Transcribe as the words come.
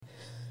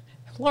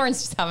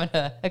Lauren's just having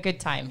a good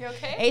time. You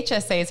okay?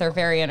 HSAs are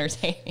very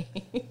entertaining.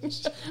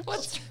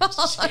 What's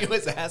wrong? She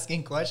was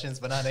asking questions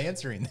but not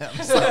answering them.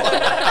 So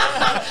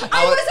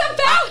I was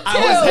about to. I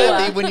was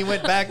happy when you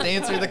went back to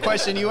answer the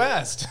question you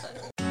asked.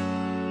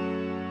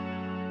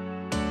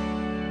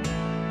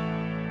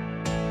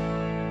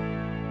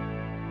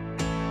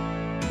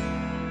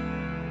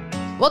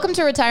 Welcome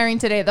to Retiring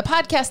Today, the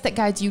podcast that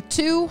guides you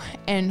to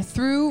and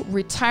through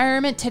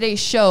retirement. Today's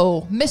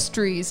show,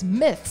 mysteries,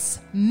 myths,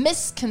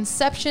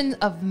 misconceptions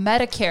of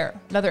Medicare.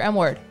 Another M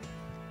word.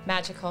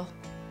 Magical.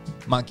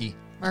 Monkey.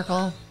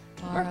 Merkel.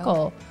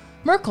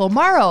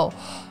 Morrow.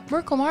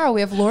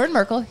 We have Lauren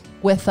Merkel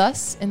with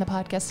us in the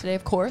podcast today,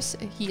 of course.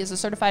 He is a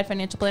certified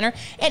financial planner.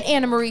 And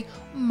Anna Marie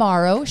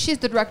Morrow. She's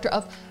the director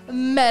of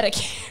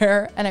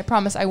Medicare. And I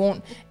promise I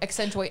won't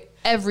accentuate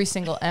every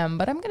single M,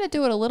 but I'm going to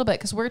do it a little bit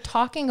because we're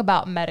talking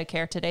about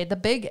Medicare today, the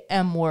big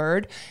M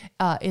word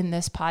in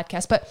this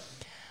podcast. But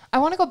I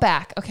want to go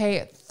back.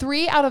 Okay.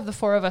 3 out of the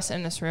 4 of us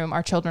in this room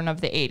are children of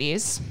the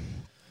 80s.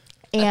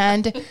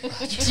 And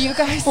do you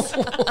guys...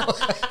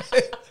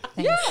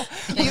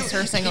 Thanks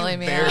for singling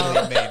me Barely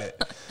out. made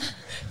it.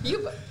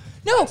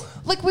 No,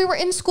 like we were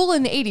in school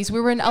in the 80s.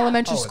 We were in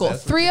elementary school.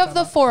 that's what 3 you're of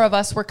the 4 of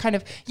us were kind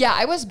of,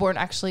 I was born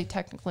actually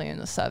technically in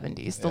the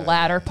 70s, the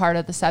latter part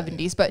of the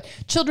 70s, but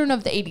children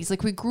of the 80s.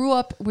 Like we grew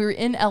up, we were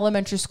in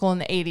elementary school in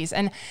the 80s.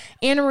 And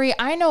Anna Marie,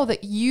 I know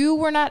that you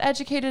were not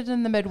educated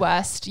in the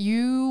Midwest.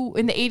 You,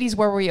 in the 80s,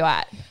 where were you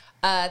at?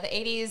 The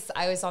 80s,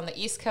 I was on the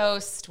East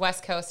Coast,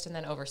 West Coast, and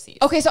then overseas.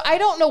 Okay, so I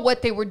don't know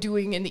what they were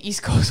doing in the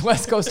East Coast,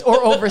 West Coast,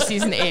 or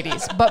overseas in the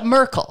 80s. But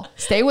Merkel,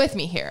 stay with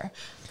me here.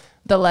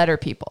 The letter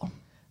people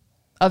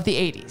of the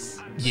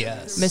 80s.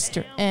 Yes.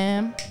 Mr.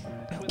 M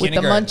with the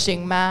Kindergarten.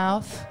 munching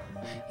mouth.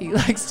 He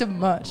likes to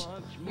munch.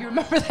 You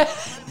remember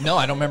that? No,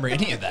 I don't remember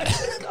any of that.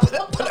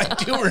 but I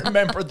do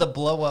remember the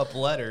blow-up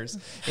letters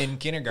in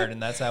kindergarten.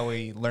 That's how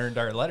we learned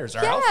our letters,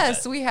 our Yes,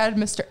 alphabet. we had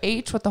Mr.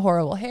 H with the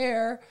horrible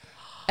hair,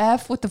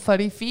 F with the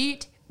funny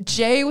feet,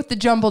 J with the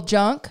jumbled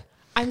junk.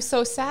 I'm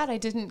so sad I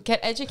didn't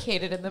get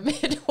educated in the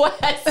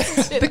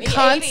Midwest. The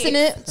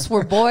consonants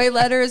were boy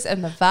letters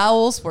and the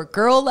vowels were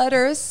girl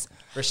letters.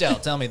 Rochelle,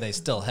 tell me they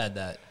still had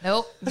that.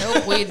 Nope,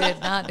 we did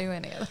not do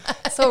any of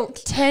that. So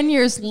 10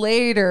 years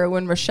later,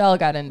 when Rochelle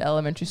got into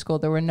elementary school,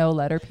 there were no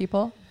letter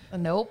people.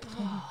 Nope.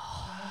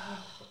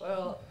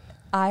 Well,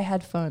 I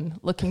had fun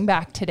looking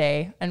back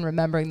today and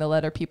remembering the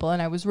letter people,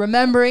 and I was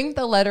remembering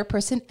the letter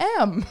person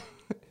M.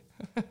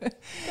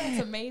 That's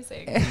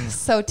amazing.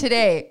 So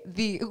today,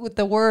 the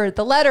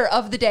letter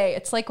of the day,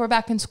 it's like we're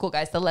back in school,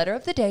 guys. The letter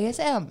of the day is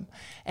M,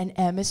 and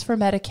M is for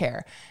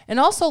Medicare. And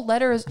also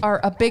letters are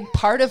a big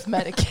part of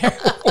Medicare.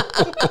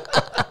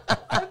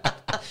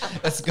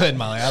 That's good,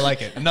 Molly. I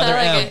like it. Another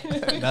M.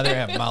 Another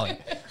M, Molly.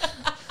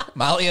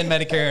 Molly and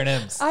Medicare and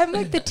M's. I'm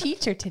like the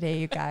teacher today,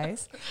 you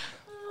guys.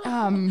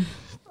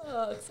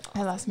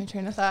 I lost my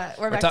train of thought.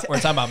 We're We're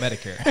talking about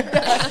Medicare.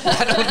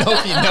 I don't know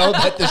if you know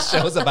that this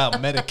show's about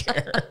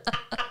Medicare.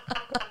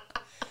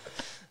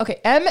 Okay,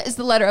 M is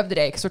the letter of the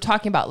day because we're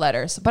talking about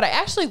letters. But I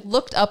actually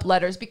looked up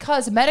letters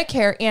because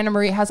Medicare, Anna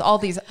Marie, has all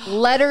these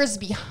letters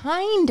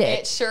behind it.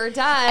 It sure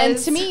does. And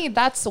to me,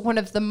 that's one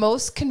of the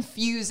most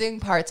confusing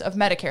parts of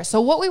Medicare. So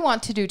what we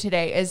want to do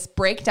today is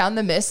break down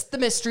the myths, the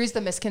mysteries,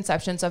 the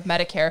misconceptions of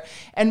Medicare.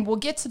 And we'll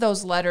get to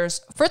those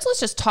letters. First,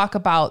 let's just talk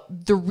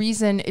about the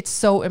reason it's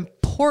so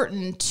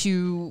important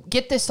to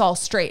get this all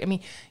straight. I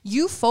mean,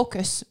 you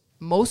focus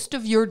most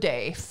of your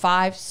day,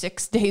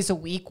 5-6 days a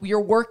week, you're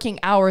working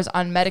hours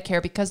on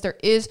Medicare because there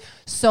is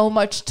so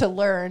much to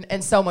learn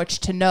and so much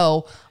to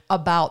know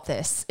about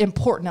this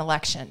important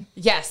election.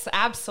 Yes,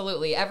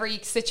 absolutely. Every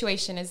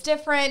situation is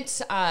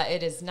different.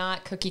 It is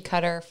not cookie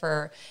cutter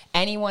for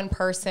any one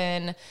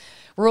person.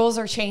 Rules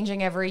are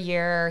changing every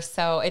year.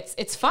 So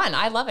it's fun.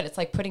 I love it. It's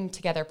like putting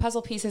together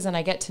puzzle pieces, and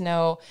I get to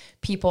know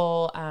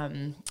people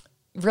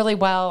really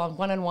well on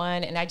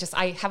one-on-one, and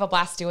I have a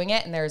blast doing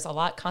it, and there's a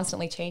lot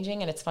constantly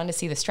changing, and it's fun to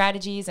see the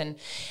strategies and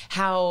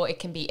how it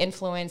can be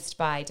influenced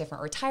by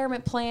different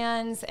retirement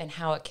plans and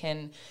how it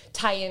can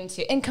tie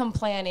into income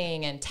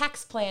planning and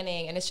tax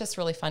planning, and it's just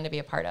really fun to be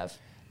a part of.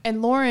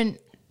 And Lauren,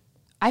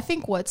 I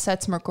think what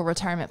sets Merkel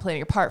Retirement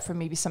Planning apart from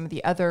maybe some of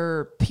the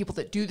other people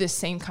that do this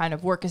same kind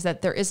of work is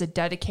that there is a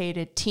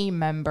dedicated team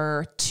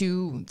member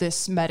to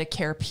this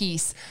Medicare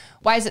piece.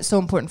 Why is it so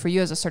important for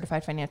you as a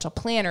certified financial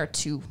planner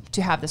to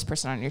have this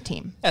person on your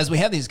team? As we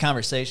have these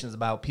conversations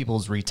about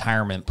people's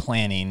retirement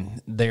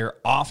planning, they're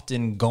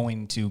often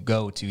going to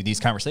go to, these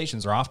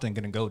conversations are often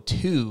going to go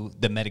to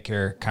the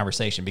Medicare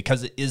conversation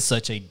because it is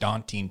such a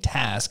daunting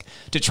task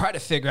to try to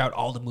figure out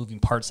all the moving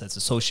parts that's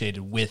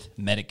associated with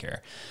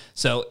Medicare.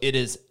 So it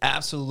is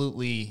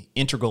absolutely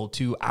integral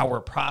to our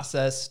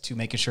process to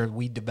making sure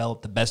we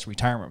develop the best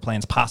retirement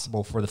plans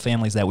possible for the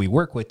families that we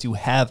work with, to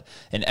have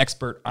an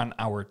expert on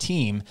our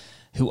team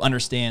who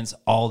understands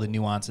all the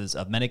nuances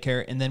of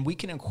Medicare. And then we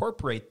can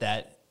incorporate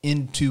that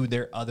into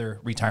their other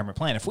retirement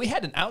plan. If we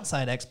had an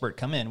outside expert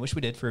come in, which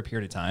we did for a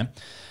period of time,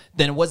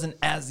 then it wasn't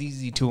as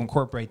easy to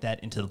incorporate that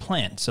into the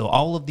plan. So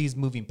all of these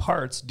moving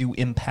parts do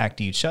impact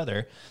each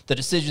other. The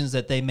decisions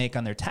that they make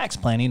on their tax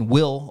planning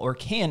will or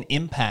can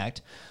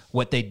impact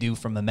what they do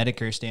from a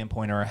Medicare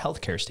standpoint or a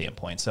healthcare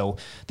standpoint. So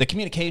the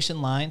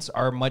communication lines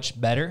are much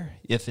better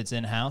if it's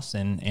in-house,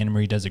 and Anna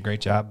Marie does a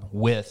great job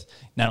with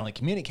not only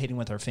communicating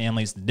with our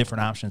families the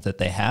different options that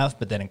they have,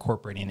 but then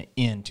incorporating it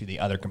into the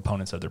other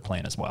components of their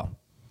plan as well.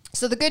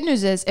 So the good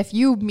news is if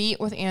you meet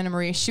with Anna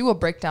Marie, she will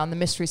break down the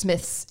mysteries,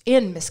 myths,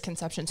 and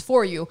misconceptions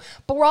for you.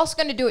 But we're also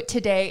going to do it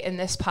today in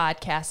this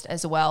podcast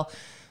as well.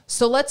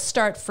 So let's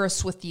start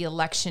first with the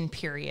election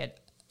period.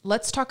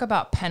 Let's talk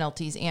about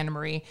penalties, Anna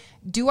Marie.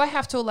 Do I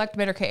have to elect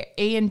Medicare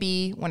A and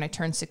B when I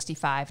turn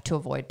 65 to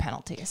avoid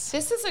penalties?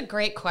 This is a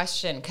great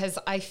question because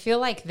I feel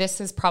like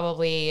this is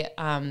probably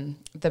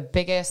the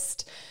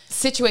biggest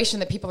situation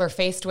that people are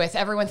faced with.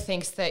 Everyone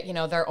thinks that,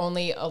 their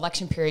only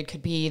election period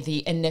could be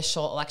the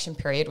initial election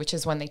period, which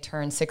is when they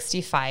turn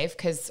 65,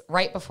 because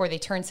right before they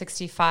turn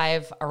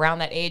 65, around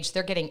that age,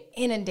 they're getting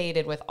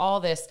inundated with all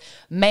this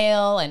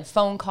mail and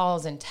phone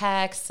calls and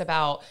texts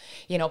about,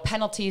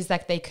 penalties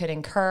that they could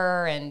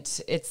incur.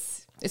 And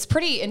it's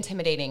pretty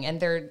intimidating.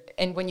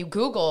 And when you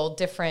Google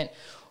different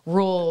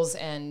rules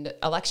and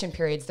election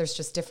periods, there's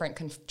just different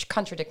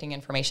contradicting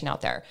information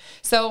out there.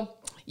 So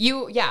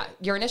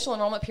your initial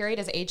enrollment period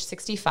is age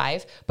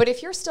 65, but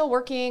if you're still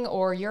working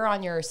or you're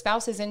on your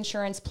spouse's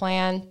insurance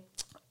plan,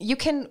 you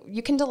can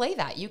delay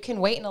that. You can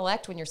wait and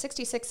elect when you're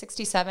 66,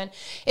 67.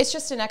 It's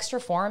just an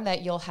extra form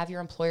that you'll have your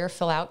employer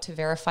fill out to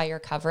verify your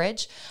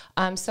coverage.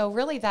 So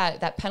really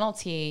that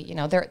penalty,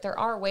 there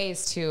are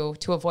ways to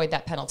avoid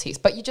that penalties,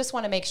 but you just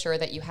want to make sure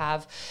that you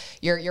have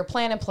your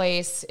plan in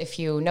place. If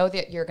you know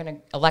that you're going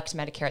to elect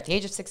Medicare at the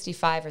age of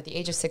 65 or the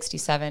age of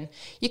 67,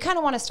 you kind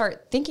of want to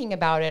start thinking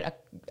about it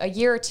a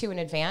year or two in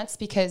advance,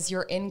 because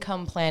your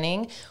income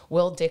planning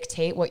will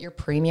dictate what your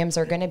premiums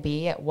are going to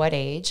be at what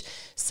age.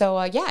 So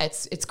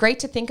it's great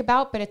to think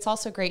about, but it's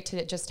also great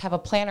to just have a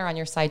planner on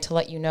your side to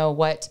let you know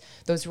what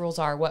those rules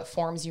are, what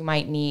forms you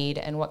might need,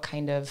 and what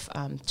kind of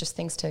just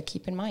things to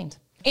keep in mind.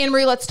 Anna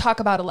Marie, let's talk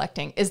about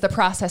electing. Is the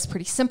process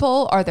pretty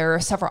simple? Are there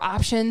several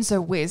options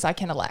or ways I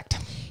can elect?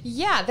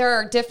 Yeah, there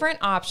are different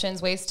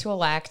options, ways to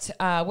elect.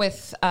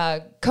 With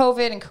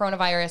COVID and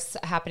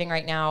coronavirus happening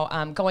right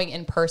now, going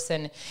in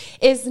person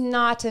is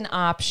not an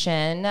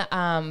option.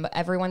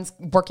 Everyone's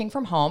working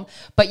from home,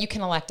 but you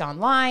can elect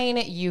online.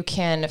 You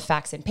can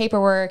fax in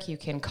paperwork. You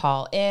can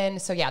call in.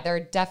 So yeah, there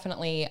are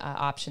definitely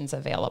options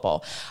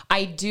available.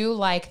 I do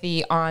like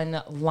the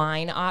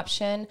online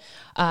option.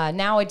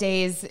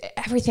 Nowadays,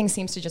 everything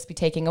seems to just be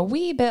taking a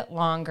wee bit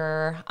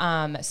longer.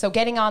 So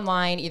getting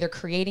online, either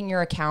creating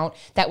your account,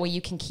 that way you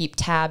can keep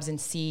tabs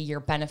and see your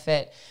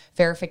benefit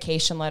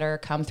verification letter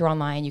come through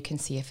online. You can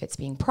see if it's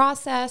being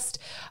processed.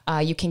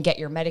 You can get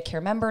your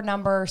Medicare member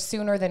number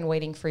sooner than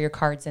waiting for your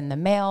cards in the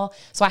mail.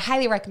 So I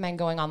highly recommend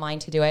going online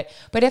to do it.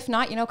 But if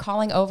not,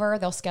 calling over,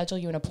 they'll schedule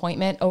you an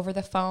appointment over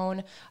the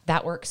phone.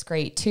 That works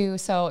great too.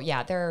 So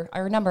yeah, there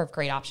are a number of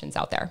great options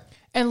out there.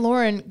 And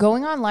Lauren,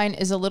 going online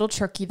is a little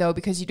tricky though,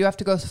 because you do have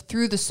to go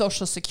through the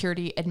Social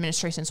Security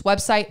Administration's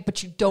website,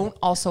 but you don't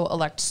also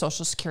elect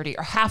Social Security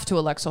or have to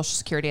elect Social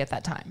Security at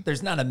that time.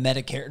 There's not a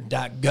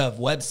Medicare.gov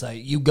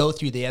website. You go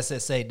through the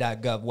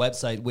SSA.gov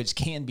website, which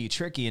can be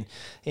tricky.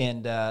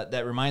 And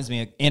that reminds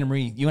me, Anna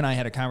Marie, you and I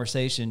had a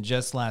conversation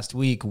just last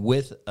week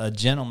with a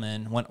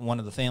gentleman, one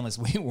of the families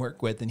we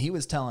work with, and he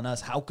was telling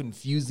us how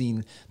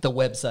confusing the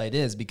website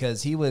is,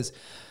 because he was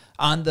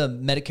on the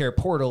Medicare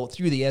portal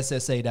through the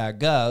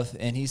SSA.gov,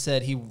 and he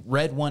said he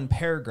read one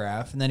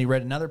paragraph and then he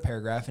read another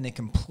paragraph, and it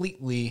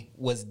completely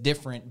was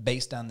different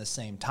based on the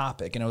same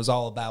topic, and it was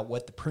all about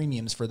what the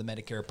premiums for the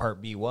Medicare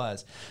Part B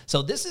was.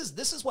 So this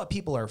is what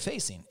people are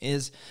facing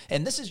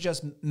and this is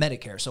just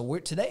Medicare. So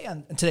today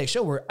on today's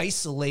show, we're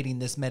isolating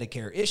this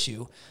Medicare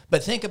issue,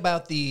 but think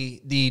about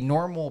the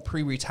normal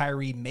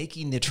pre-retiree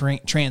making the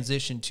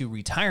transition to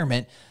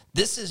retirement.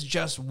 This is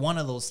just one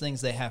of those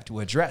things they have to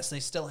address. They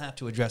still have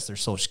to address their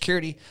Social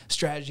Security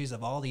strategies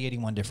of all the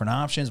 81 different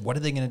options. What are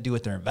they going to do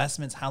with their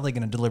investments? How are they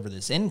going to deliver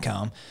this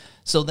income?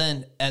 So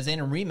then, as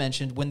Anna Marie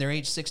mentioned, when they're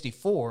age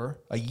 64,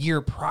 a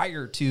year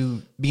prior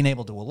to being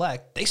able to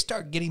elect, they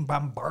start getting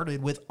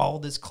bombarded with all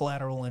this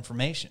collateral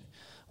information,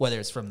 whether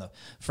it's from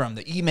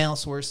the email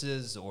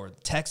sources or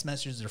text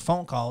messages or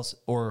phone calls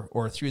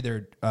or through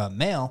their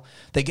mail.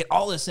 They get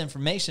all this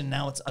information.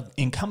 Now it's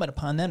incumbent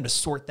upon them to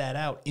sort that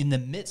out in the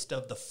midst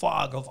of the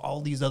fog of all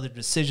these other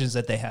decisions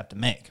that they have to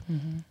make.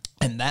 Mm-hmm.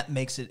 And that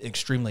makes it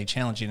extremely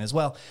challenging as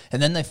well.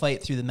 And then they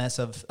fight through the mess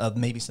of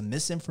maybe some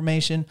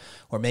misinformation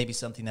or maybe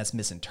something that's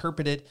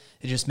misinterpreted.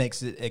 It just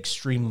makes it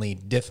extremely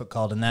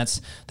difficult. And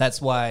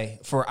that's why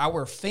for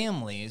our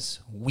families,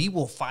 we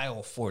will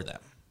file for them.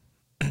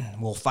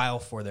 We'll file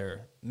for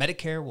their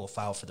Medicare. We'll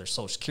file for their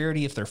Social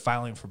Security. If they're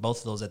filing for both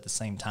of those at the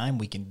same time,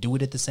 we can do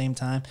it at the same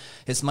time.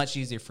 It's much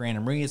easier for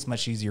Anna Marie. It's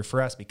much easier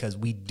for us because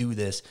we do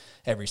this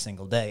every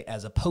single day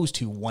as opposed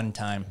to one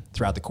time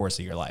throughout the course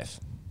of your life.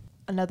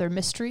 Another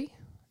mystery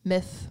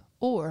myth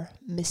or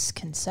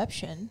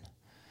misconception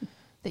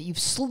that you've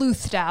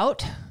sleuthed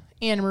out,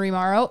 Anna Marie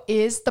Morrow,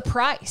 is the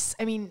price.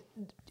 I mean,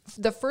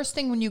 the first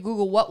thing when you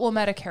Google what will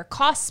Medicare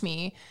cost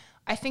me,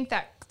 I think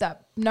that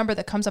number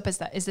that comes up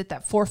is it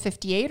that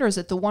 458 or is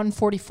it the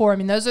 144? I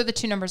mean, those are the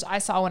two numbers I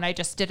saw when I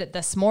just did it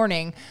this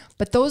morning,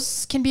 but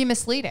those can be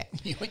misleading.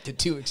 You went to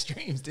two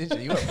extremes, didn't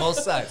you? You went both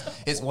sides.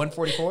 It's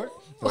 144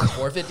 or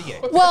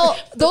 458. Well,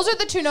 those are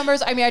the two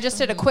numbers. I mean, I just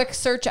did a quick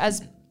search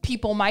as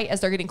people might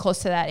as they're getting close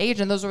to that age,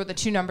 and those were the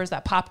two numbers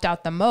that popped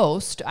out the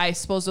most. I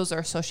suppose those are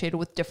associated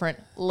with different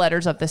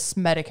letters of this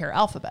Medicare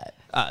alphabet.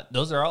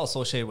 Those are all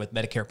associated with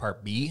Medicare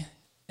Part B,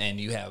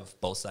 and you have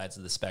both sides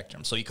of the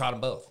spectrum. So you caught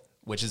them both,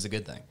 which is a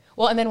good thing.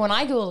 Well, and then when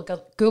I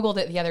Googled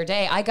it the other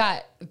day, I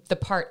got the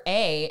Part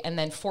A and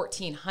then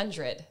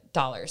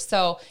 $1,400.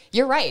 So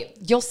you're right.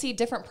 You'll see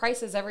different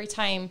prices every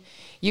time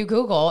you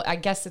Google. I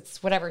guess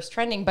it's whatever's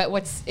trending. But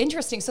what's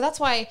interesting, so that's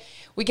why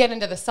we get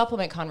into the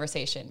supplement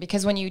conversation,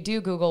 because when you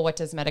do Google what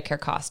does Medicare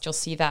cost, you'll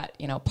see that,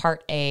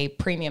 Part A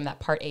premium, that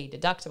Part A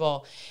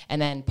deductible, and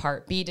then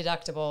Part B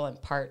deductible and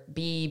Part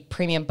B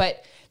premium.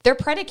 But they're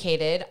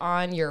predicated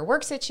on your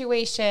work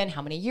situation,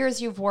 how many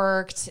years you've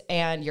worked,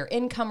 and your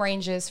income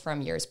ranges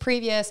from years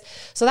previous.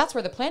 So that's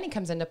where the planning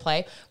comes into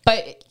play.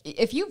 But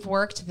if you've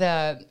worked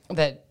the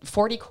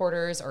 40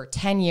 quarters or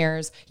 10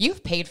 years,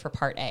 you've paid for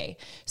Part A.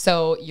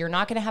 So you're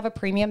not going to have a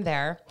premium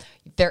there.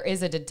 There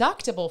is a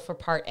deductible for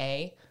Part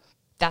A.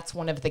 That's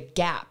one of the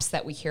gaps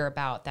that we hear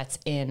about that's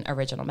in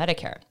Original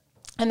Medicare.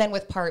 And then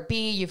with Part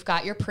B, you've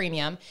got your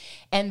premium,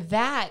 and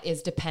that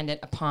is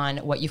dependent upon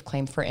what you've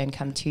claimed for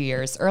income 2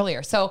 years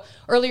earlier. So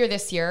earlier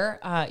this year,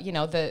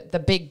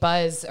 the big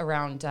buzz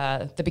around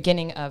the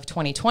beginning of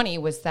 2020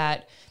 was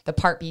that the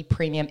Part B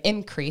premium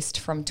increased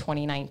from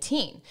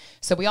 2019.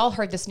 So we all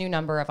heard this new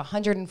number of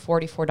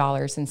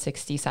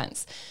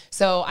 $144.60.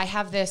 So I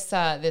have this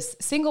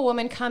single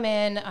woman come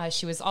in.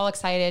 She was all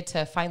excited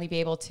to finally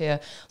be able to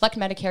elect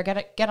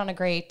Medicare, get on a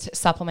great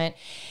supplement,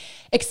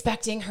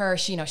 expecting her,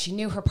 she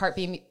knew her Part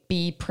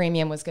B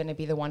premium was going to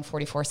be the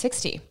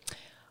 $144.60.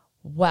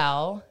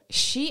 Well,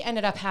 she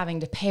ended up having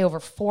to pay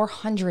over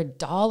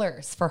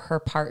 $400 for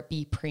her Part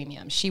B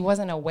premium. She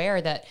wasn't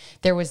aware that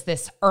there was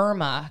this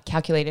IRMA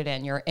calculated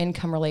in, your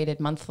income-related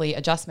monthly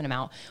adjustment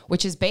amount,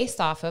 which is based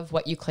off of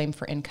what you claimed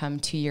for income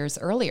 2 years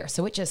earlier.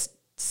 So it just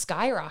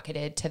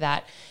skyrocketed to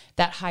that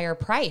higher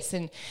price.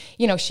 And,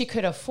 she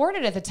could afford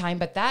it at the time,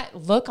 but that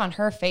look on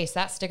her face,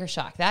 that sticker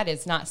shock, that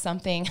is not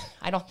something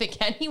I don't think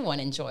anyone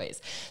enjoys.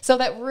 So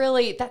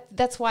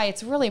that's why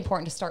it's really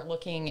important to start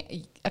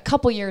looking a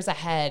couple years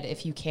ahead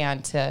if you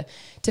can to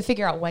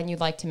figure out when you'd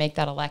like to make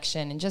that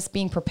election and just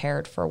being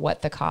prepared for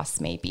what the costs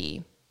may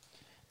be.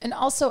 And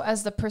also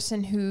as the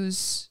person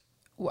who's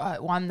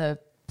on the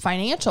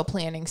financial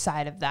planning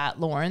side of that,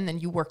 Lauren, then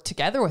you work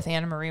together with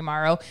Anna Marie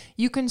Morrow,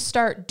 you can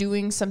start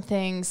doing some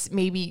things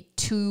maybe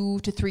 2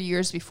 to 3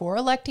 years before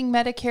electing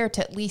Medicare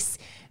to at least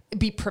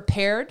be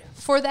prepared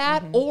for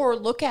that, or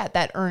look at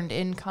that earned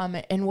income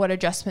and what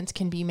adjustments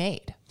can be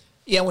made.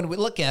 Yeah, when we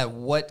look at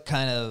what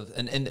kind of,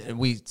 and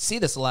we see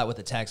this a lot with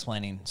the tax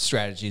planning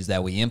strategies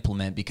that we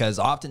implement, because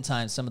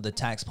oftentimes some of the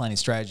tax planning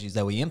strategies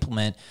that we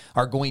implement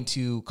are going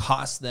to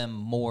cost them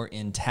more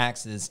in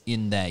taxes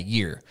in that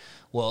year.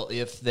 Well,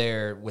 if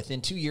they're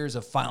within 2 years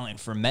of filing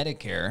for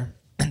Medicare,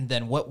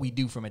 then what we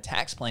do from a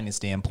tax planning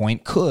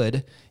standpoint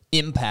could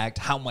impact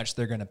how much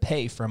they're going to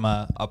pay from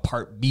a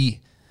Part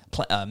B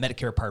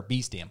Medicare Part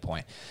B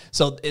standpoint.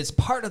 So it's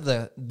part of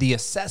the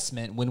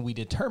assessment when we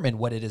determine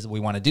what it is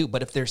we want to do.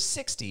 But if they're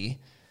 60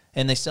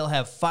 and they still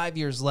have 5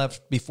 years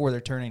left before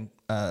they're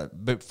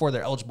before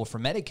they're eligible for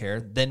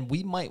Medicare, then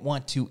we might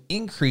want to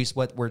increase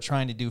what we're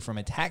trying to do from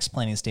a tax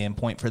planning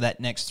standpoint for that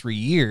next 3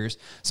 years,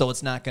 so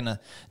it's not gonna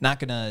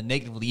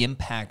negatively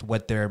impact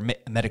what their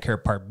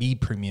Medicare Part B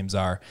premiums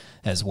are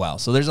as well.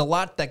 So there's a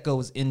lot that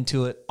goes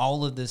into it.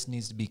 All of this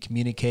needs to be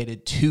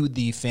communicated to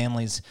the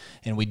families,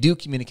 and we do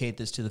communicate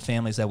this to the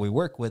families that we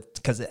work with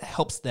because it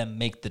helps them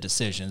make the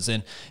decisions.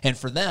 And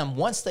for them,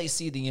 once they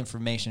see the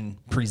information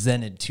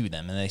presented to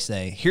them and they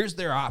say, here's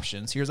their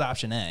options, here's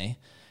option A,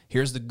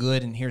 here's the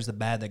good and here's the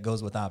bad that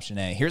goes with option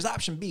A, here's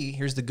option B,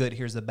 here's the good,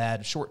 here's the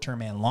bad,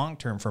 short-term and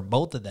long-term for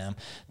both of them,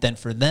 then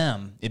for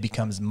them, it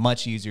becomes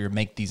much easier to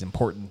make these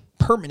important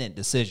permanent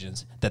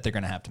decisions that they're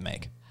going to have to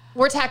make.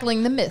 We're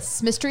tackling the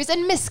myths, mysteries,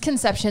 and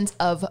misconceptions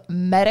of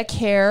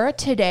Medicare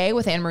today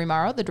with Anna Marie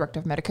Morrow, the Director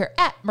of Medicare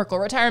at Merkle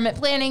Retirement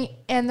Planning.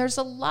 And there's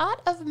a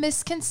lot of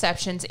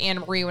misconceptions, Anna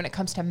Marie, when it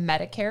comes to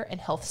Medicare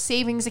and health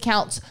savings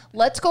accounts.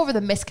 Let's go over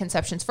the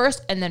misconceptions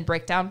first and then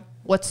break down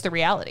what's the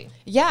reality.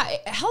 Yeah,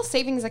 health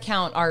savings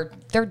account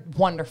they're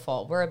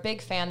wonderful. We're a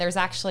big fan. There's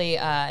actually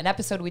an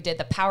episode we did,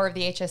 The Power of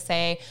the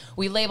HSA.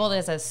 We labeled it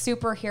as a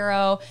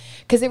superhero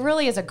because it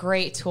really is a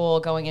great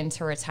tool going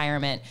into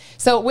retirement.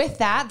 So with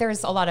that,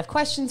 there's a lot of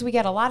questions. We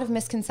get a lot of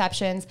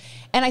misconceptions.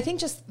 And I think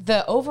just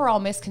the overall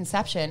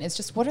misconception is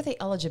just what are the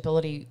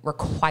eligibility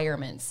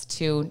requirements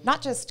to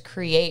not just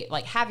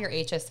have your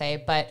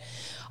HSA, but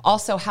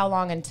also how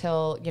long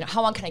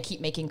can I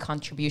keep making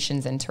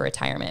contributions into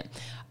retirement?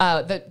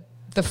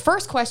 the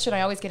first question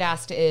I always get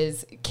asked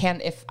is,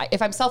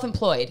 if I'm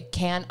self-employed,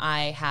 can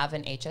I have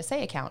an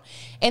HSA account?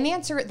 And the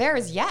answer there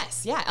is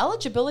yes. Yeah,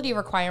 eligibility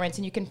requirements,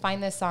 and you can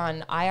find this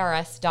on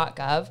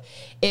irs.gov,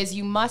 is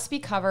you must be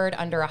covered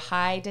under a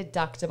high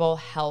deductible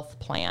health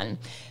plan,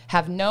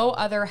 have no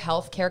other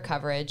health care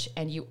coverage,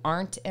 and you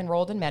aren't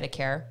enrolled in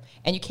Medicare,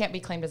 and you can't be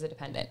claimed as a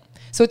dependent.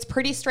 So it's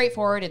pretty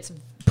straightforward. It's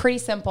pretty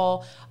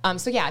simple.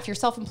 So yeah, if you're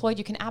self-employed,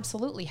 you can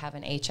absolutely have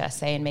an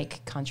HSA and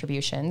make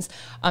contributions.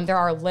 There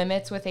are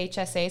limits with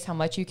HSAs, how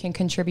much you can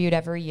contribute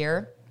every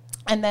year.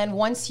 And then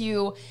once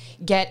you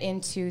get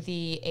into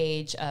the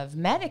age of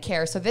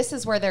Medicare, so this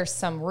is where there's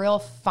some real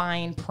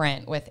fine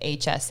print with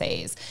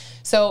HSAs.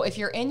 So if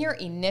you're in your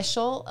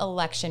initial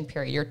election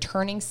period, you're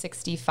turning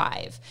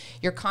 65,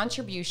 your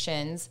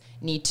contributions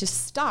need to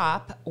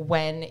stop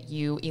when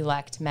you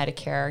elect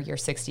Medicare your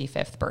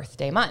 65th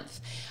birthday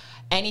month.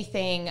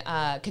 Anything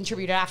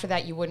contributed after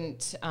that, you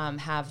wouldn't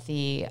have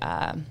the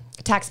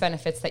tax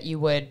benefits that you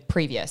would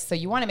previous. So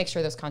you want to make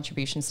sure those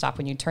contributions stop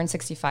when you turn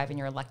 65 and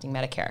you're electing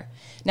Medicare.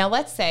 Now,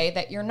 let's say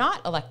that you're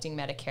not electing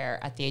Medicare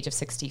at the age of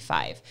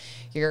 65.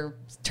 You're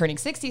turning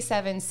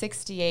 67,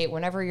 68,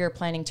 whenever you're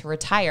planning to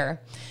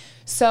retire.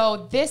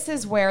 So this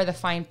is where the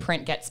fine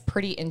print gets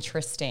pretty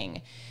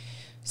interesting.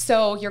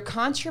 So your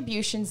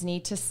contributions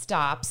need to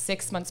stop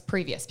 6 months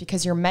previous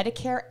because your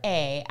Medicare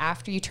A,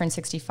 after you turn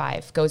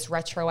 65, goes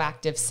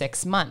retroactive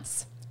 6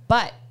 months.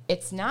 But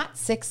it's not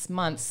 6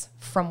 months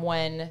from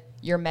when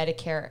your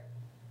Medicare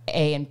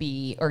A and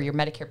B or your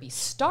Medicare B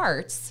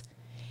starts.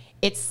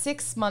 It's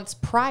 6 months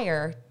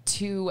prior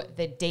to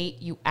the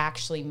date you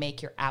actually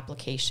make your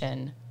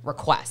application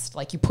request.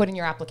 Like you put in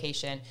your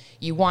application,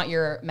 you want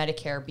your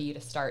Medicare B to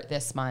start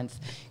this month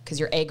because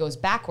your A goes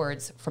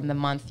backwards from the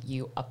month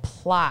you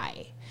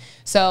apply.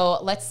 So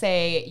let's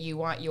say you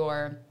want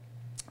your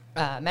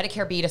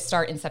Medicare B to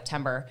start in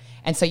September,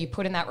 and so you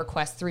put in that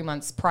request 3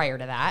 months prior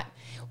to that.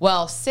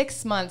 Well,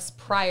 6 months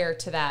prior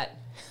to that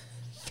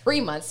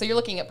 3 months, so you're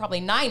looking at probably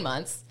 9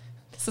 months.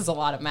 This is a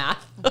lot of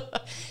math.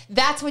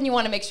 That's when you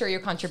want to make sure your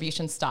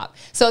contributions stop.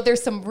 So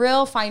there's some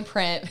real fine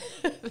print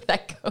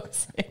that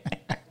goes in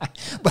there.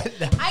 But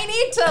I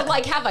need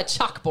to have a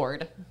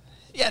chalkboard.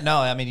 Yeah, no,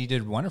 I mean, you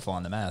did wonderful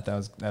on the math.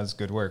 That was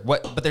good work.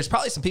 But there's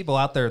probably some people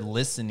out there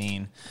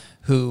listening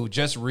who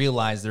just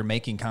realize they're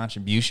making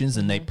contributions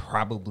and they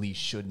probably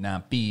should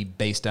not be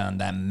based on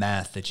that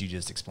math that you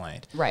just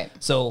explained. Right.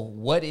 So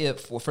what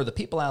if, for the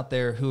people out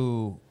there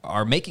who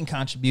are making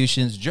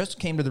contributions, just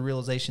came to the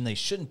realization they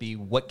shouldn't be,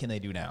 what can they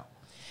do now?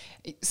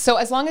 So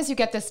as long as you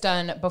get this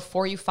done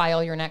before you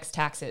file your next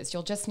taxes,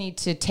 you'll just need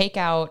to take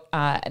out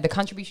the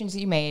contributions that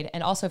you made.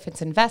 And also if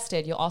it's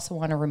invested, you'll also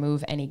want to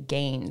remove any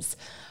gains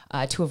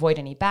to avoid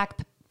any back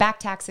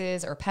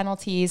taxes or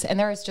penalties. And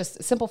there is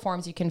just simple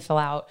forms you can fill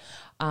out.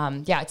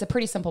 It's a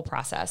pretty simple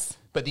process.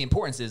 But the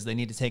importance is they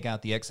need to take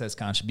out the excess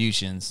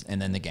contributions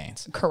and then the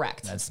gains.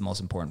 Correct. That's the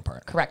most important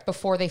part. Correct.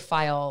 Before they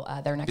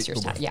file their next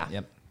year's tax. Yeah.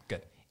 Yep.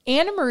 Good.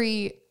 Anna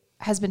Marie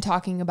has been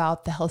talking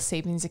about the health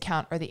savings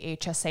account or the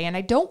HSA, and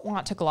I don't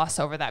want to gloss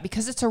over that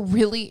because it's a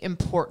really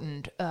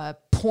important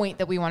point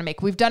that we want to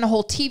make. We've done a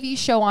whole TV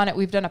show on it.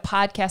 We've done a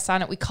podcast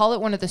on it. We call it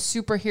one of the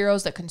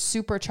superheroes that can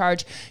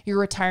supercharge your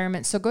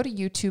retirement. So go to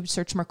YouTube,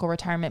 search Merkle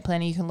Retirement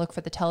Planning. You can look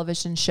for the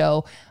television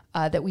show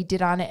that we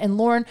did on it. And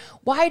Lauren,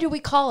 why do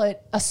we call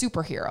it a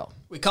superhero?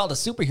 We call it a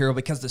superhero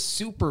because the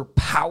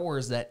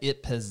superpowers that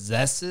it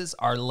possesses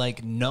are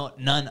like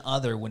none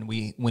other when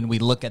we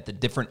look at the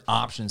different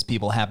options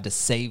people have to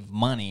save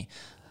money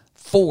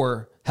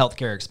for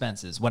healthcare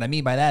expenses. What I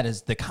mean by that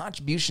is the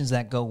contributions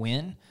that go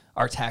in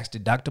are tax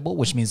deductible,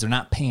 which means they're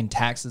not paying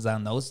taxes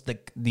on those.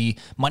 The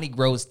money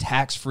grows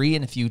tax free,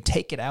 and if you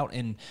take it out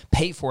and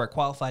pay for a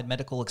qualified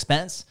medical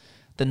expense,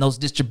 then those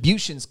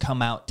distributions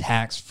come out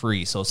tax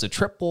free. So it's a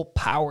triple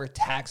power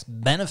tax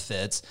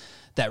benefits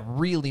that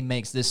really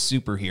makes this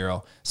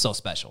superhero so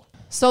special.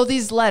 So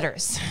these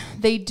letters,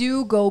 they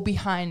do go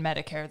behind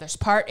Medicare. There's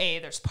Part A,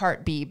 there's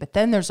Part B, but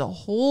then there's a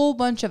whole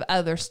bunch of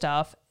other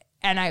stuff.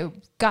 And I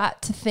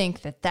got to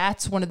think that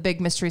that's one of the big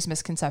mysteries,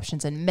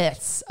 misconceptions, and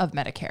myths of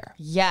Medicare.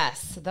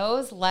 Yes,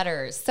 those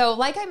letters. So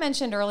like I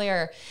mentioned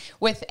earlier,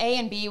 with A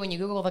and B, when you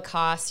Google the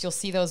costs, you'll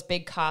see those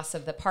big costs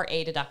of the Part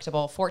A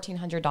deductible,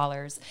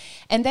 $1,400.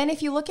 And then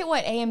if you look at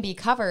what A and B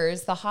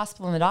covers, the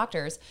hospital and the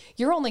doctors,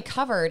 you're only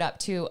covered up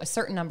to a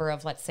certain number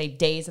of, let's say,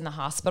 days in the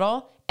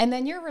hospital. And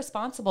then you're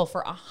responsible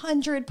for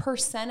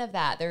 100% of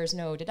that. There's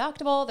no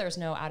deductible. There's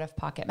no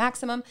out-of-pocket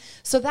maximum.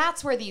 So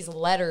that's where these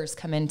letters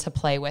come into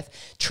play with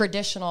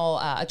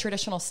a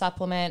traditional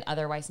supplement,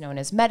 otherwise known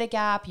as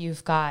Medigap.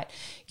 You've got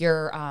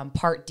your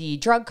Part D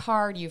drug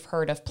card. You've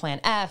heard of Plan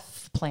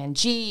F, Plan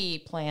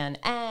G, Plan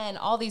N,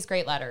 all these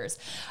great letters.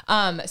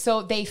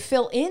 So they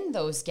fill in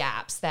those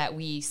gaps that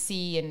we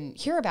see and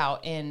hear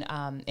about in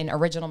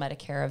original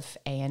Medicare of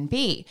A and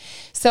B.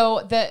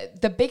 So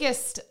the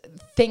biggest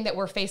thing that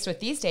we're faced with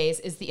these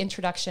days is the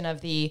introduction of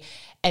the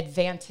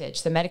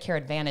Advantage, the Medicare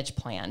Advantage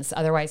plans,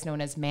 otherwise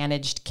known as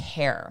managed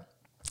care.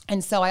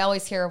 And so I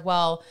always hear,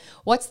 well,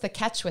 what's the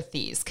catch with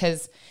these?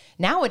 Because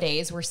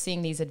nowadays we're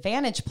seeing these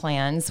Advantage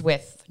plans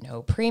with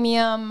no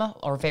premium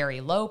or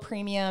very low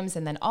premiums,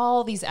 and then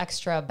all these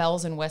extra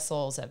bells and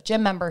whistles of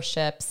gym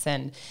memberships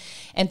and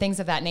things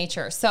of that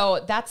nature.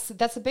 So that's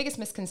the biggest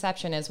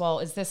misconception is, well,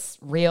 is this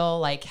real?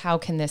 Like, how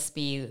can this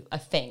be a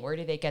thing? Where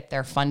do they get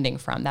their funding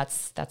from?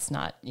 That's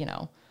not,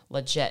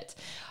 legit.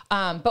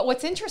 But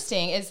what's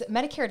interesting is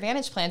Medicare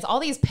Advantage plans, all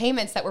these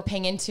payments that we're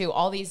paying into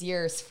all these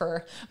years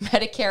for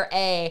Medicare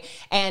A,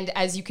 and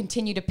as you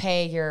continue to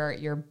pay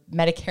your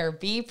Medicare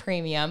B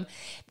premium,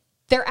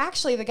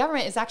 the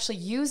government is actually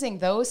using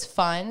those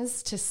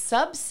funds to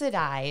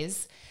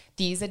subsidize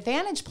these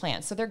Advantage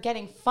plans. So they're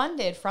getting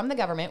funded from the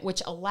government,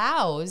 which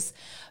allows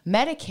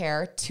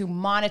Medicare to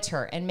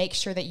monitor and make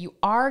sure that you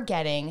are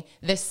getting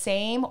the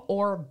same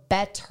or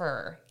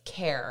better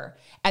care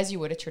as you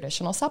would a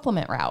traditional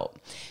supplement route.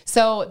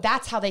 So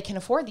that's how they can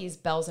afford these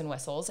bells and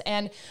whistles.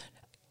 And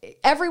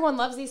everyone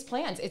loves these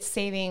plans. It's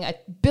saving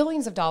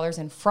billions of dollars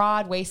in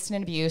fraud, waste,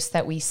 and abuse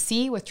that we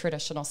see with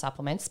traditional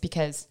supplements,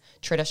 because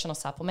traditional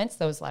supplements,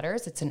 those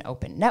letters, it's an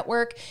open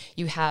network.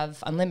 You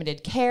have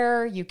unlimited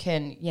care. You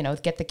can,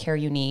 get the care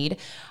you need.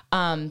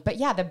 But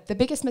yeah, the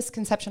biggest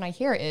misconception I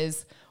hear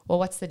is, well,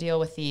 what's the deal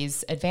with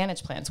these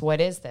Advantage plans?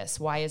 What is this?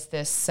 Why is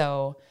this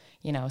so,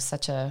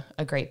 such a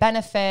great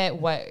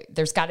benefit?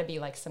 There's got to be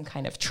like some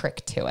kind of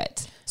trick to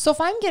it. So if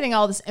I'm getting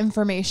all this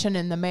information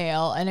in the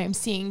mail and I'm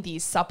seeing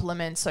these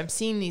supplements, so I'm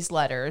seeing these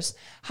letters,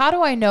 how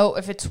do I know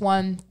if it's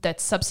one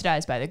that's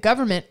subsidized by the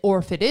government or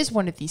if it is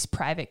one of these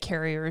private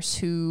carriers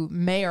who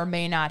may or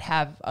may not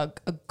have a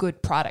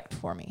good product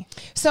for me?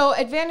 So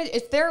Advantage,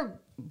 if they're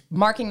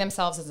marking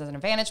themselves as an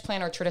Advantage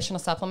plan or traditional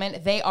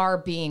supplement, they are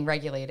being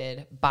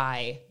regulated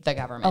by the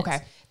government. Okay.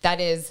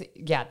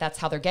 That's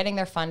how they're getting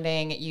their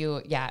funding.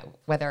 Whoever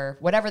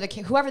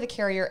the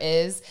carrier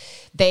is,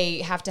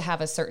 they have to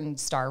have a certain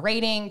star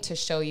rating to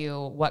show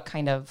you what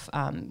kind of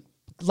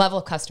level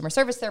of customer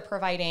service they're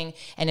providing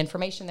and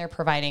information they're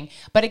providing.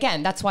 But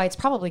again, that's why it's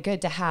probably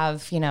good to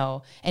have,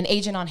 an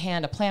agent on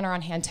hand, a planner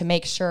on hand to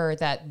make sure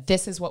that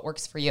this is what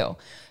works for you.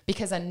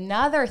 Because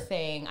another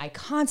thing I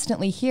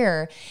constantly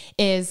hear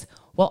is,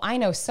 well, I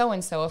know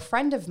so-and-so, a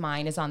friend of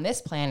mine is on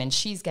this plan and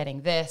she's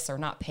getting this or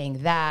not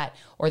paying that,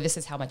 or this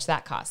is how much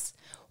that costs.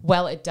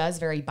 Well, it does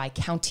vary by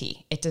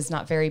county. It does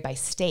not vary by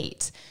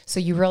state. So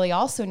you really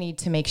also need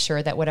to make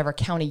sure that whatever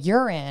county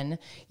you're in,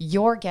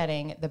 you're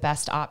getting the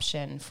best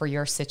option for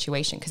your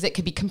situation, because it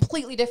could be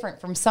completely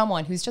different from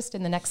someone who's just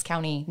in the next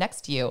county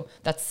next to you.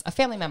 That's a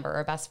family member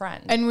or a best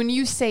friend. And when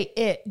you say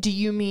it, do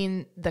you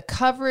mean the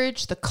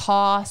coverage, the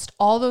cost,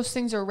 all those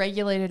things are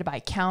regulated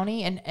by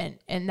county,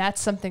 and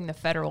that's something the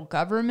federal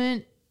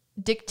government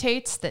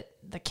dictates that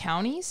the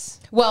counties?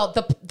 Well,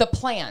 the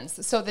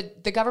plans. So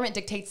the government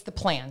dictates the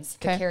plans,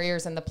 the Okay.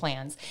 carriers and the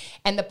plans.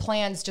 And the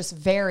plans just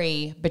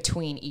vary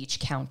between each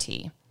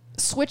county.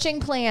 Switching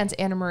plans,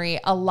 Anna Marie,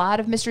 a lot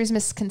of mysteries,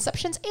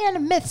 misconceptions,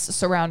 and myths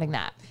surrounding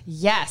that.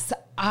 Yes,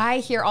 I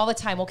hear all the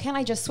time, well, can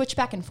I just switch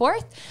back and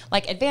forth?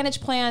 Like,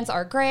 Advantage plans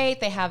are great.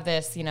 They have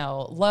this,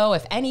 low,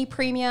 if any,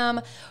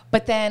 premium.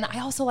 But then I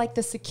also like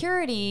the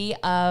security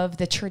of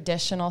the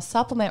traditional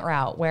supplement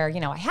route where,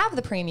 I have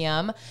the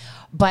premium,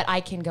 but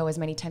I can go as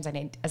many times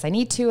as I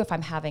need to. If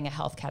I'm having a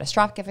health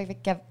catastrophic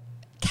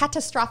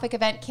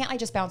event, can't I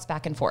just bounce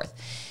back and forth?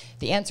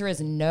 The answer is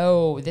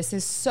no. This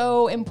is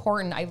so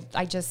important.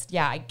 I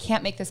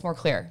can't make this more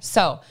clear.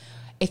 So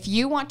if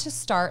you want to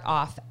start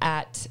off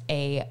at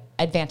a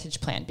Advantage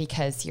plan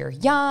because you're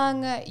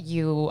young,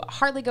 you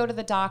hardly go to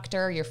the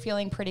doctor, you're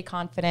feeling pretty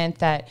confident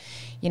that,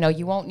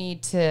 you won't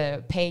need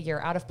to pay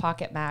your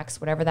out-of-pocket max,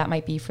 whatever that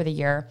might be for the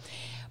year.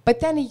 But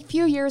then a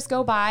few years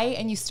go by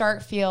and you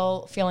start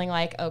feeling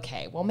like,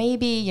 okay, well,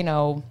 maybe,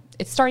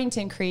 it's starting to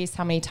increase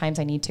how many times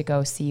I need to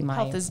go see my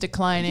Health is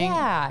declining.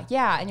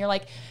 Yeah. And you're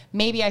like,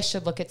 maybe I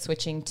should look at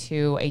switching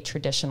to a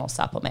traditional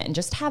supplement and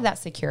just have that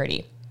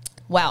security.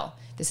 Well,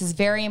 this is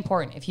very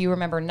important. If you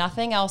remember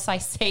nothing else I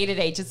say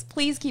today, just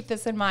please keep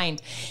this in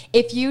mind.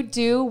 If you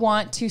do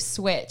want to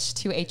switch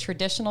to a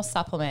traditional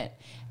supplement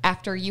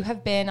after you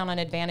have been on an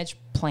Advantage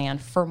plan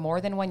for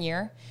more than 1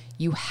 year,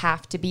 you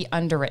have to be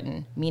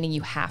underwritten, meaning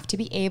you have to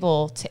be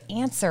able to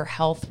answer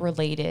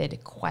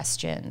health-related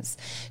questions.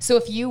 So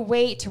if you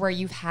wait to where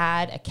you've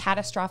had a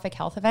catastrophic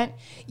health event,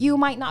 you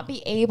might not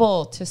be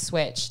able to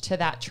switch to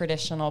that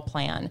traditional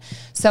plan.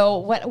 So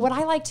what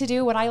I like to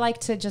do, what I like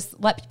to just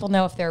let people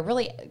know if they're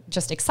really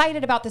just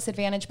excited about this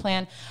Advantage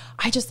plan,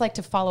 I just like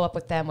to follow up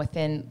with them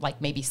within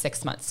like maybe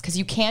 6 months, because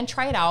you can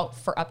try it out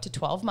for up to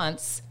 12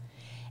 months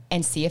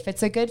and see if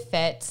it's a good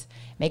fit.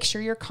 Make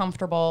sure you're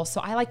comfortable. So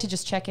I like to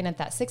just check in at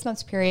that 6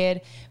 months period,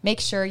 make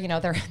sure,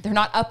 they're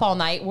not up all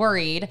night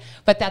worried,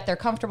 but that they're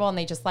comfortable and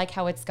they just like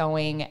how it's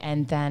going,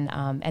 and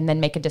then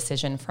make a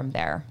decision from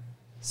there.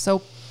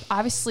 So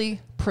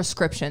obviously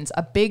prescriptions,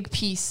 a big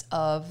piece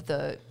of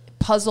the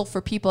puzzle for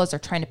people as they're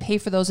trying to pay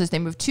for those as they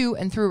move to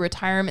and through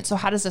retirement. So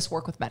how does this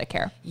work with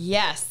Medicare?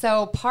 Yes.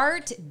 So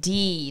Part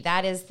D,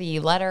 that is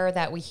the letter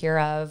that we hear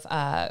of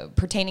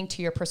pertaining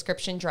to your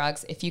prescription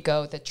drugs if you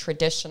go the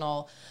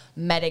traditional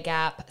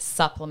Medigap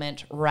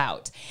supplement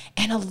route.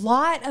 And a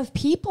lot of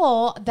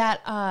people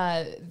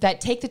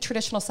that take the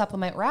traditional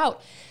supplement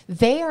route,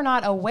 they are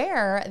not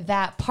aware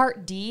that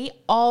Part D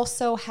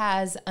also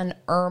has an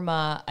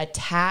IRMA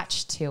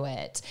attached to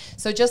it.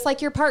 So just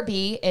like your Part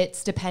B,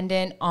 it's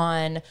dependent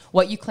on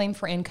what you claim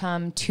for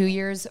income 2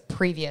 years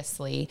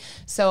previously.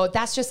 So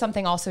that's just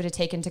something also to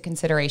take into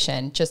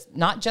consideration. Just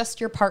not just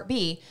your Part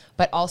B,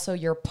 but also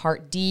your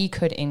Part D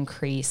could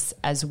increase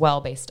as well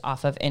based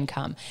off of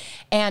income.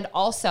 And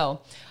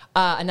also,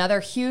 another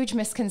huge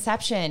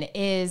misconception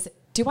is,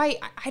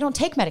 I don't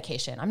take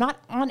medication. I'm not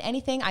on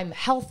anything. I'm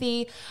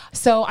healthy.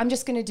 So I'm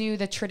just going to do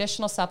the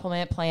traditional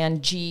supplement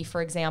plan G,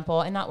 for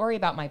example, and not worry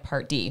about my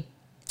Part D.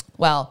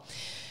 Well,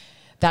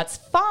 that's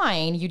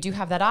fine. You do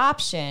have that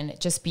option.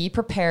 Just be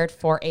prepared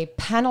for a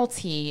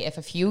penalty if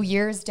a few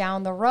years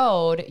down the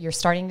road you're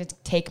starting to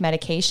take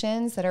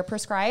medications that are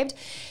prescribed.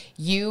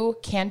 You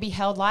can be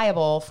held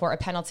liable for a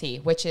penalty,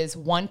 which is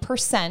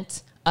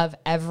 1% of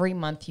every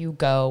month you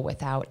go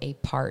without a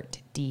Part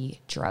D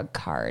drug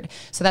card.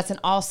 So that's an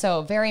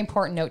also very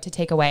important note to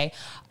take away.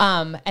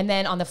 And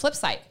then on the flip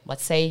side,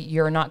 let's say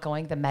you're not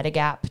going the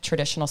Medigap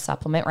traditional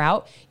supplement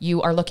route.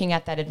 You are looking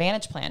at that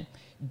Advantage plan.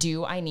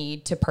 Do I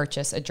need to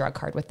purchase a drug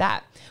card with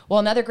that? Well,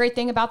 another great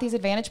thing about these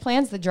Advantage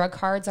plans, the drug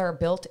cards are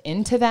built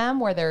into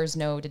them where there's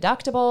no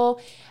deductible.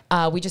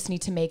 We just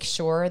need to make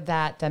sure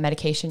that the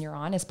medication you're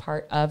on is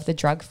part of the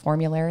drug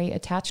formulary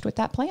attached with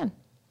that plan.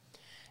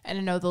 And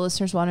I know the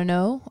listeners want to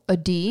know a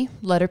D,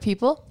 letter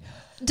people,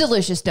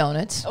 delicious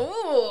donuts.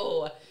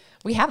 Ooh,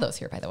 we have those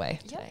here, by the way,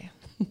 today.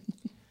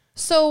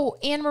 So,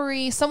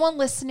 Anne-Marie, someone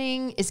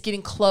listening is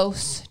getting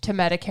close to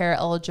Medicare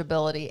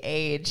eligibility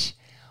age.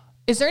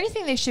 Is there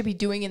anything they should be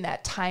doing in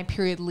that time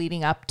period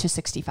leading up to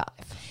 65?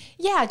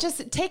 Yeah,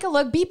 just take a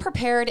look. Be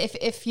prepared if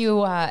this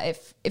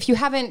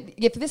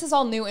is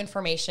all new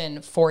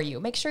information for you.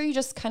 Make sure you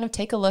just kind of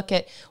take a look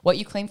at what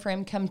you claimed for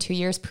income 2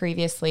 years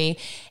previously.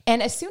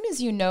 And as soon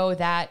as you know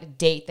that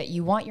date that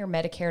you want your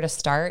Medicare to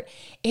start,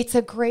 it's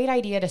a great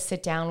idea to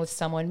sit down with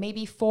someone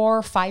maybe 4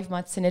 or 5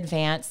 months in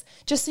advance,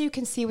 just so you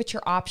can see what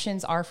your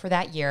options are for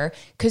that year,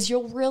 because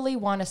you'll really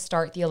want to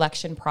start the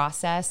election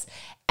process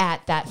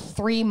at that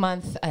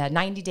 3-month,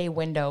 90-day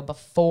window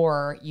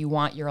before you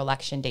want your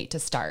election date to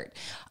start.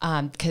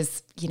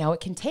 Because,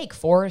 it can take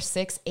 4,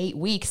 6, 8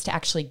 weeks to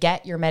actually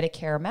get your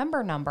Medicare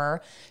member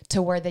number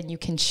to where then you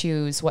can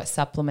choose what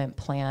supplement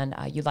plan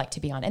you'd like to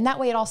be on. And that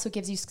way it also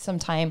gives you some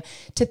time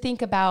to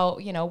think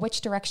about, which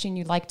direction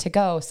you'd like to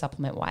go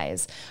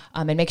supplement-wise,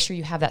 and make sure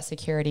you have that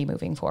security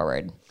moving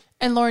forward.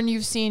 And Lauren,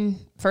 you've seen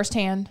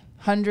firsthand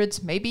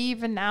hundreds, maybe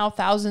even now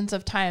thousands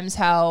of times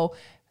how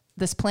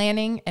this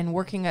planning and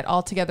working it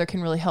all together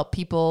can really help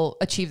people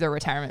achieve their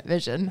retirement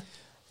vision.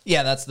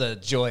 Yeah, that's the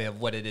joy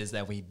of what it is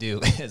that we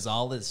do, is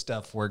all this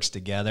stuff works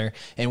together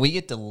and we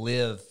get to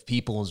live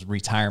people's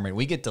retirement.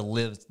 We get to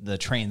live the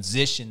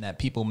transition that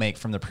people make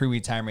from the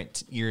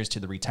pre-retirement years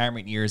to the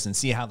retirement years and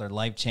see how their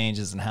life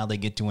changes and how they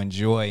get to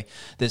enjoy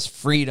this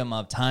freedom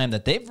of time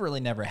that they've really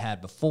never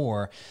had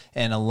before.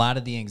 And a lot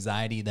of the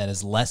anxiety that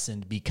is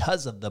lessened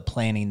because of the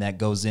planning that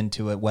goes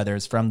into it, whether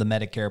it's from the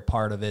Medicare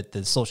part of it,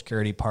 the Social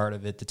Security part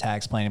of it, the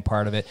tax planning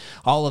part of it,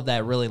 all of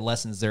that really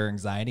lessens their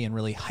anxiety and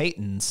really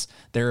heightens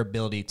their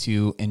ability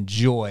to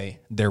enjoy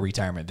their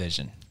retirement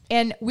vision.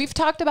 And we've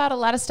talked about a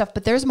lot of stuff,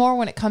 but there's more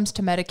when it comes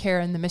to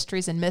Medicare and the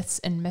mysteries and myths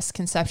and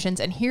misconceptions.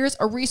 And here's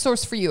a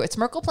resource for you. It's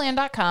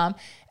merkleplan.com,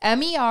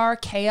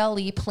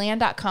 MERKLE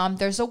plan.com.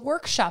 There's a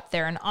workshop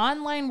there, an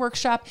online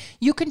workshop.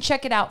 You can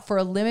check it out for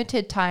a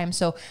limited time.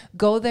 So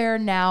go there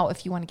now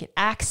if you want to get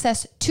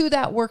access to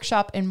that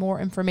workshop and more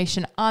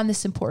information on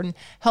this important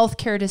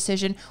healthcare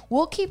decision.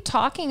 We'll keep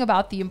talking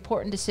about the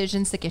important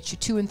decisions that get you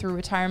to and through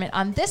retirement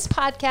on this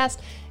podcast.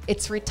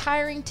 It's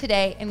Retiring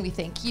Today, and we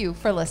thank you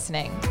for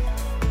listening.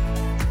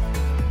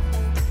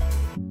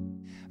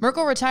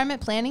 Merkle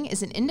Retirement Planning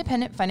is an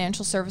independent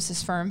financial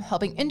services firm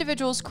helping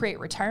individuals create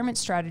retirement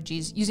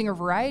strategies using a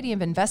variety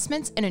of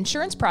investments and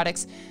insurance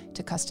products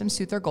to custom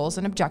suit their goals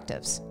and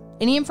objectives.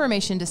 Any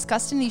information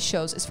discussed in these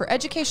shows is for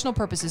educational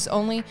purposes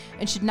only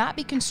and should not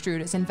be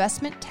construed as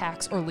investment,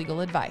 tax, or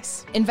legal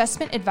advice.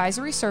 Investment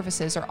advisory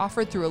services are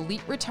offered through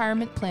Elite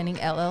Retirement Planning,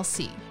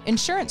 LLC.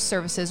 Insurance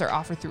services are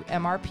offered through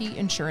MRP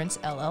Insurance,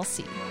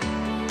 LLC.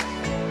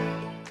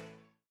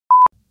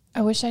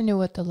 I wish I knew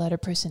what the letter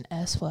person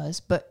S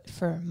was, but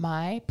for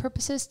my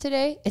purposes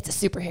today, it's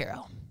a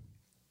superhero.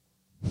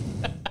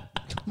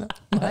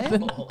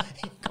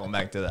 Going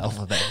back to the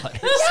alphabet letters.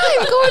 Yeah,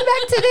 I'm going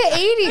back to the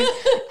 80s.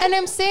 And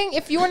I'm saying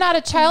if you were not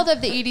a child of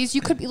the 80s,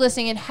 you could be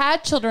listening and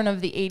had children of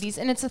the 80s,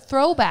 and it's a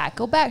throwback.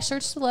 Go back,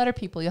 search the letter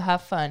people. You'll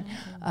have fun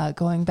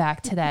going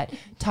back to that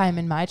time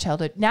in my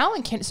childhood. Now,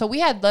 so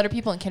we had letter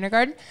people in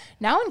kindergarten.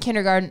 Now in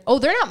kindergarten,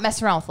 they're not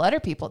messing around with letter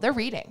people. They're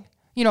reading.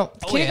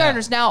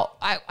 Kindergartners now,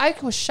 I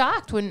was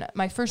shocked when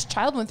my first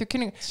child went through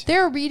kindergarten. They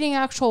were reading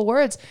actual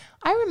words.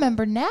 I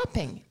remember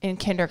napping in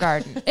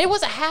kindergarten. It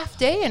was a half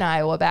day in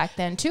Iowa back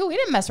then, too. We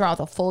didn't mess around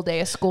with a full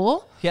day of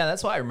school. Yeah,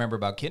 that's what I remember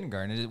about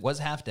kindergarten. It was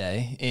half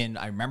day, and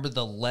I remember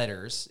the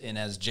letters. And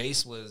as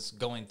Jace was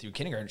going through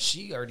kindergarten,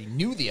 she already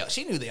knew the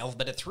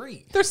alphabet at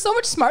 3. They're so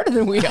much smarter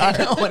than we I are.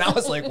 know, and I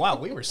was like, wow,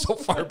 we were so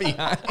far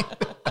behind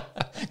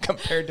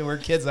compared to where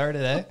kids are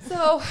today.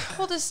 So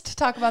we'll just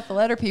talk about the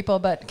letter people,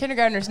 but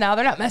kindergartners now,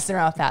 they're not messing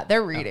around with that.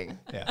 They're reading.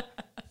 Yeah.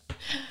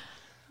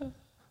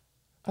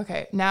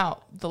 Okay, now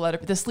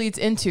this leads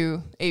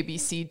into A, B,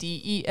 C,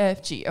 D, E,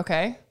 F, G,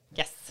 okay?